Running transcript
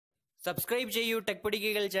Subscribe ചെയ്യൂ tech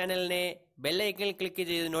പൊടിക്കൈകൾ ചാനലിനെ bell ഐക്കണിൽ ക്ലിക്ക്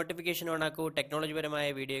ചെയ്ത് നോട്ടിഫിക്കേഷൻ ഓൺ ആക്കൂ. ടെക്നോളജിപരമായ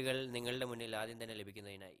വീഡിയോകൾ നിങ്ങളുടെ മുന്നിൽ ആദ്യം തന്നെ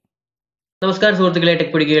ലഭിക്കുന്നതിനായി. നമസ്കാരം സുഹൃത്തുക്കളെ,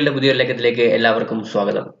 ടെക് പൊടിക്കൈകളുടെ പുതിയൊരു ലക്കത്തിലേക്ക് എല്ലാവർക്കും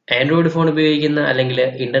സ്വാഗതം. ആൻഡ്രോയിഡ് ഫോൺ ഉപയോഗിക്കുന്ന അല്ലെങ്കിൽ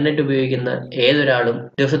ഇന്റർനെറ്റ് ഉപയോഗിക്കുന്ന ഏതൊരാളും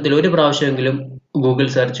ദിവസത്തിൽ ഒരു പ്രാവശ്യമെങ്കിലും ഗൂഗിൾ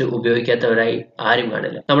സെർച്ച് ഉപയോഗിക്കാത്തവരായി ആരും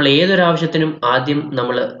കാണില്ല. നമ്മൾ ഏതൊരു ആവശ്യത്തിനും ആദ്യം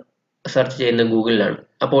നമ്മൾ സെർച്ച് ചെയ്യുന്നത് ഗൂഗിളിലാണ്.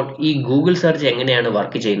 അപ്പോൾ ഈ ഗൂഗിൾ സെർച്ച് എങ്ങനെയാണ്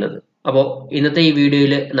വർക്ക് ചെയ്യുന്നത്? അപ്പോൾ ഇന്നത്തെ ഈ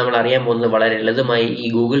വീഡിയോയിൽ നമ്മൾ അറിയാൻ പോകുന്നത് വളരെ ലളിതമായി ഈ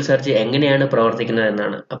ഗൂഗിൾ സെർച്ച് എങ്ങനെയാണ് പ്രവർത്തിക്കുന്നത്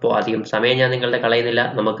എന്നാണ്. അപ്പോൾ അധികം സമയം ഞാൻ നിങ്ങളുടെ കളയുന്നില്ല,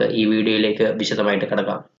 നമുക്ക് ഈ വീഡിയോയിലേക്ക് വിശദമായിട്ട്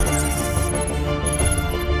കിടക്കാം.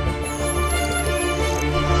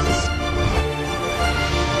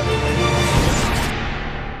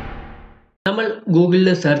 നമ്മൾ ഗൂഗിളിൽ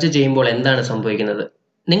സെർച്ച് ചെയ്യുമ്പോൾ എന്താണ് സംഭവിക്കുന്നത്?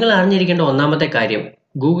 നിങ്ങൾ അറിഞ്ഞിരിക്കേണ്ട ഒന്നാമത്തെ കാര്യം,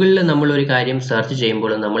 ഗൂഗിളിൽ നമ്മൾ ഒരു കാര്യം സെർച്ച്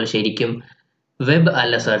ചെയ്യുമ്പോൾ നമ്മൾ ശരിക്കും വെബ്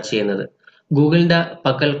അല്ല സെർച്ച് ചെയ്യുന്നത്. ഗൂഗിളിന്റെ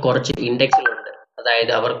പക്കൽ കുറച്ച് ഇൻഡെക്സുകളുണ്ട്. അതായത്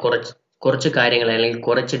അവർ കുറച്ച് കാര്യങ്ങൾ അല്ലെങ്കിൽ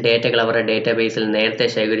കുറച്ച് ഡേറ്റകൾ അവരുടെ ഡേറ്റാബേസിൽ നേരത്തെ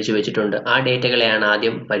ശേഖരിച്ചു വെച്ചിട്ടുണ്ട്. ആ ഡേറ്റകളെയാണ്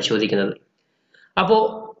ആദ്യം പരിശോധിക്കുന്നത്. അപ്പോൾ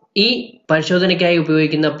ഈ പരിശോധനയ്ക്കായി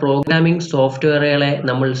ഉപയോഗിക്കുന്ന പ്രോഗ്രാമിംഗ് സോഫ്റ്റ്വെയറുകളെ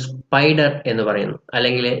നമ്മൾ സ്പൈഡർ എന്ന് പറയുന്നു.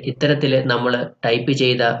 അല്ലെങ്കിൽ ഇത്തരത്തിൽ നമ്മൾ ടൈപ്പ്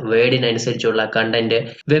ചെയ്ത വേർഡിനനുസരിച്ചുള്ള കണ്ടന്റ്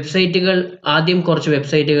വെബ്സൈറ്റുകൾ, ആദ്യം കുറച്ച്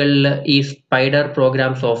വെബ്സൈറ്റുകളിൽ ഈ സ്പൈഡർ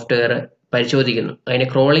പ്രോഗ്രാം സോഫ്റ്റ്വെയർ പരിശോധിക്കുന്നു. അതിനെ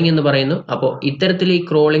ക്രോളിംഗ് എന്ന് പറയുന്നു. അപ്പോൾ ഇത്തരത്തിൽ ഈ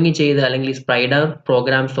ക്രോളിംഗ് ചെയ്ത് അല്ലെങ്കിൽ സ്പൈഡർ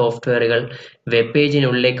പ്രോഗ്രാം സോഫ്റ്റ്വെയറുകൾ വെബ്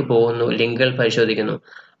പേജിനുള്ളിലേക്ക് പോകുന്നു, ലിങ്കുകൾ പരിശോധിക്കുന്നു.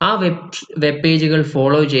 ആ വെബ് പേജുകൾ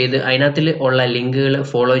ഫോളോ ചെയ്ത് അതിനകത്തിൽ ഉള്ള ലിങ്കുകൾ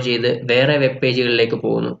ഫോളോ ചെയ്ത് വേറെ വെബ് പേജുകളിലേക്ക്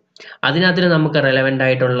പോകുന്നു. അതിനകത്ത് നമുക്ക് റെലവെന്റ്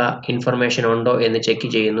ആയിട്ടുള്ള ഇൻഫർമേഷൻ ഉണ്ടോ എന്ന് ചെക്ക്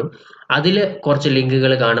ചെയ്യുന്നു. അതിൽ കുറച്ച്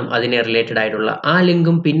ലിങ്കുകൾ കാണും അതിനെ റിലേറ്റഡ് ആയിട്ടുള്ള. ആ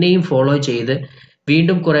ലിങ്കും പിന്നെയും ഫോളോ ചെയ്ത്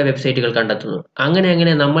വീണ്ടും കുറെ വെബ്സൈറ്റുകൾ കണ്ടെത്തുന്നു.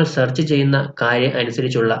 അങ്ങനെ നമ്മൾ സെർച്ച് ചെയ്യുന്ന കാര്യം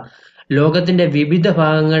അനുസരിച്ചുള്ള ലോകത്തിന്റെ വിവിധ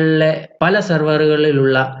ഭാഗങ്ങളിലെ പല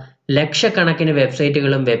സെർവറുകളിലുള്ള ലക്ഷക്കണക്കിന്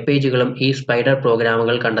വെബ്സൈറ്റുകളും വെബ് പേജുകളും ഈ സ്പൈഡർ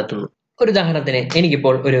പ്രോഗ്രാമുകൾ കണ്ടെത്തുന്നു. ഒരു ഉദാഹരണത്തിന്,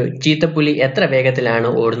 എനിക്കിപ്പോൾ ഒരു ചീത്തപ്പുലി എത്ര വേഗത്തിലാണ്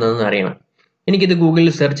ഓടുന്നതെന്ന് അറിയണം. എനിക്കിത്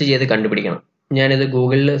ഗൂഗിളിൽ സെർച്ച് ചെയ്ത് കണ്ടുപിടിക്കണം. ഞാനിത്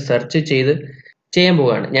ഗൂഗിളിൽ സെർച്ച് ചെയ്യാൻ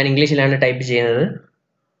പോവുകയാണ്. ഞാൻ ഇംഗ്ലീഷിലാണ് ടൈപ്പ് ചെയ്യുന്നത്,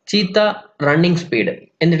 ചീത്ത റണ്ണിങ് സ്പീഡ്.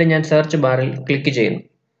 എന്നിട്ട് ഞാൻ സെർച്ച് ബാറിൽ ക്ലിക്ക് ചെയ്യുന്നു.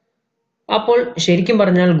 അപ്പോൾ ശരിക്കും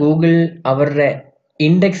പറഞ്ഞാൽ ഗൂഗിൾ അവരുടെ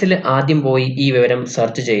ഇൻഡെക്സിൽ ആദ്യം പോയി ഈ വിവരം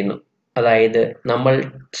സെർച്ച് ചെയ്യുന്നു. അതായത് നമ്മൾ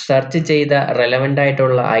സെർച്ച് ചെയ്ത റെലവെന്റ്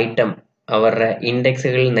ആയിട്ടുള്ള ഐറ്റം അവരുടെ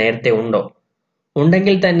ഇൻഡെക്സുകളിൽ നേരത്തെ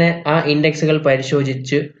ഉണ്ടെങ്കിൽ തന്നെ ആ ഇൻഡെക്സുകൾ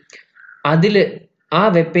പരിശോധിച്ച് അതിൽ ആ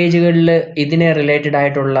വെബ് പേജുകളിൽ ഇതിനെ റിലേറ്റഡ്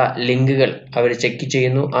ആയിട്ടുള്ള ലിങ്കുകൾ അവർ ചെക്ക്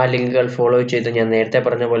ചെയ്യുന്നു. ആ ലിങ്കുകൾ ഫോളോ ചെയ്ത് ഞാൻ നേരത്തെ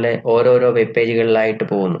പറഞ്ഞ പോലെ ഓരോരോ വെബ് പേജുകളിലായിട്ട്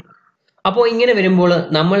പോകുന്നു. അപ്പോൾ ഇങ്ങനെ വരുമ്പോൾ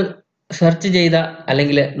നമ്മൾ സെർച്ച് ചെയ്ത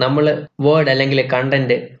അല്ലെങ്കിൽ നമ്മൾ വേർഡ് അല്ലെങ്കിൽ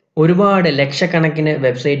കണ്ടന്റ് ഒരുപാട് ലക്ഷക്കണക്കിന്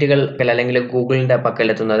വെബ്സൈറ്റുകൾ അല്ലെങ്കിൽ ഗൂഗിളിന്റെ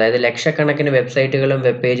പക്കലെത്തുന്നു. അതായത് ലക്ഷക്കണക്കിന് വെബ്സൈറ്റുകളും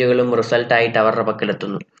വെബ് പേജുകളും റിസൾട്ട് ആയിട്ട് അവരുടെ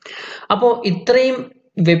പക്കലെത്തുന്നു. അപ്പോൾ ഇത്രയും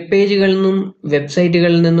വെബ് പേജുകളിൽ നിന്നും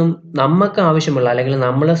വെബ്സൈറ്റുകളിൽ നിന്നും നമുക്ക് ആവശ്യമുള്ള അല്ലെങ്കിൽ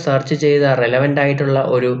നമ്മൾ സെർച്ച് ചെയ്ത റെലവെന്റ് ആയിട്ടുള്ള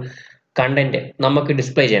ഒരു കണ്ടന്റ് നമുക്ക്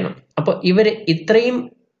ഡിസ്പ്ലേ ചെയ്യണം. അപ്പോൾ ഇവര് ഇത്രയും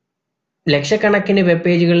ലക്ഷക്കണക്കിന് വെബ്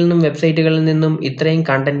പേജുകളിൽ നിന്നും വെബ്സൈറ്റുകളിൽ നിന്നും ഇത്രയും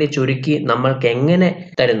കണ്ടന്റ് ചുരുക്കി നമ്മൾക്ക് എങ്ങനെ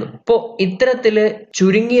തരുന്നു? അപ്പോൾ ഇത്തരത്തില്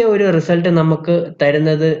ചുരുങ്ങിയ ഒരു റിസൾട്ട് നമുക്ക്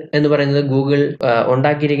തരുന്നത് എന്ന് പറയുന്നത് ഗൂഗിൾ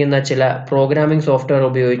ഉണ്ടാക്കിയിരിക്കുന്ന ചില പ്രോഗ്രാമിംഗ് സോഫ്റ്റ്വെയർ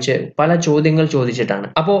ഉപയോഗിച്ച് പല ചോദ്യങ്ങൾ ചോദിച്ചിട്ടാണ്.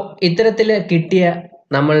 അപ്പോൾ ഇത്തരത്തില് കിട്ടിയ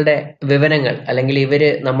നമ്മളുടെ വിവരങ്ങൾ അല്ലെങ്കിൽ ഇവര്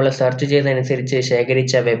നമ്മൾ സെർച്ച് ചെയ്തതനുസരിച്ച്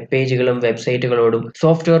ശേഖരിച്ച വെബ് പേജുകളും വെബ്സൈറ്റുകളോടും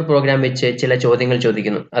സോഫ്റ്റ്വെയർ പ്രോഗ്രാം വെച്ച് ചില ചോദ്യങ്ങൾ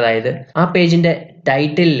ചോദിക്കുന്നു. അതായത് ആ പേജിന്റെ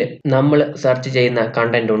ടൈറ്റിലിൽ നമ്മൾ സെർച്ച് ചെയ്യുന്ന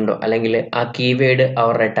കണ്ടന്റ് ഉണ്ടോ, അല്ലെങ്കിൽ ആ കീവേഡ്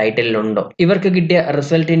അവരുടെ ടൈറ്റിലിൽ ഉണ്ടോ, ഇവർക്ക് കിട്ടിയ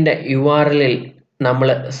റിസൾട്ടിന്റെ URL-ൽ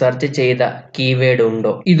നമ്മൾ സെർച്ച് ചെയ്ത കീവേഡ്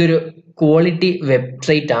ഉണ്ടോ, ഇതൊരു ക്വാളിറ്റി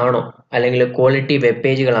വെബ്സൈറ്റ് ആണോ അല്ലെങ്കിൽ ക്വാളിറ്റി വെബ്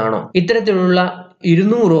പേജുകളാണോ, ഇത്തരത്തിലുള്ള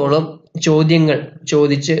 200ഓളം ചോദ്യങ്ങൾ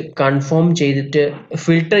ചോദിച്ച് കൺഫേം ചെയ്തിട്ട്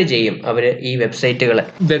ഫിൽട്ടർ ചെയ്യും അവര് ഈ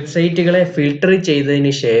വെബ്സൈറ്റുകളെ ഫിൽട്ടർ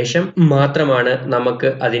ചെയ്തതിന് ശേഷം മാത്രമാണ് നമുക്ക്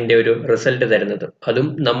അതിന്റെ ഒരു റിസൾട്ട് തരുന്നത്. അതും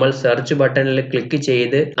നമ്മൾ സെർച്ച് ബട്ടണിൽ ക്ലിക്ക്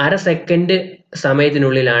ചെയ്ത് 1/2 സെക്കൻഡ്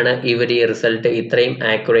സമയത്തിനുള്ളിലാണ് ഇവർ ഈ റിസൾട്ട് ഇത്രയും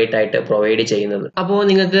ആക്യുറേറ്റ് ആയിട്ട് പ്രൊവൈഡ് ചെയ്യുന്നത്. അപ്പോൾ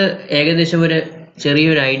നിങ്ങൾക്ക് ഏകദേശം ഒരു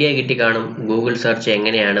ചെറിയൊരു ഐഡിയ കിട്ടി കാണും ഗൂഗിൾ സെർച്ച്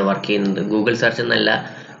എങ്ങനെയാണ് വർക്ക് ചെയ്യുന്നത്. ഗൂഗിൾ സെർച്ച് എന്നല്ല,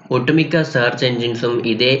 ഒട്ടുമിക്ക സെർച്ച് എൻജിൻസും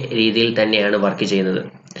ഇതേ രീതിയിൽ തന്നെയാണ് വർക്ക് ചെയ്യുന്നത്.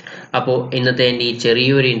 അപ്പോൾ ഇന്നത്തെ എൻ്റെ ഈ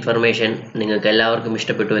ചെറിയൊരു ഇൻഫർമേഷൻ നിങ്ങൾക്ക് എല്ലാവർക്കും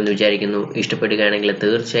ഇഷ്ടപ്പെട്ടു എന്ന് വിചാരിക്കുന്നു. ഇഷ്ടപ്പെടുകയാണെങ്കിൽ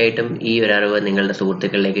തീർച്ചയായിട്ടും ഈ ഒരു അറിവ് നിങ്ങളുടെ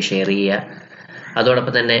സുഹൃത്തുക്കളിലേക്ക് ഷെയർ ചെയ്യുക.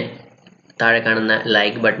 അതോടൊപ്പം തന്നെ താഴെ കാണുന്ന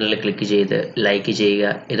ലൈക്ക് ബട്ടണിൽ ക്ലിക്ക് ചെയ്ത് ലൈക്ക്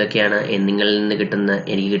ചെയ്യുക. ഇതൊക്കെയാണ്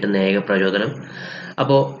എനിക്ക് കിട്ടുന്ന ഏക പ്രചോദനം.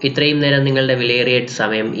 അപ്പോൾ ഇത്രയും നേരം നിങ്ങളുടെ വിലയേറിയ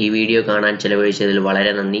സമയം ഈ വീഡിയോ കാണാൻ ചെലവഴിച്ചതിൽ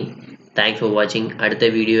വളരെ നന്ദി. Thanks for watching.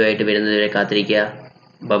 അടുത്ത വീഡിയോ ആയിട്ട് വരുന്നതുവരെ കാത്തിരിക്കുക.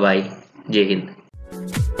 ബൈ. ജയ്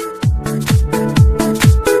ഹിന്ദ്.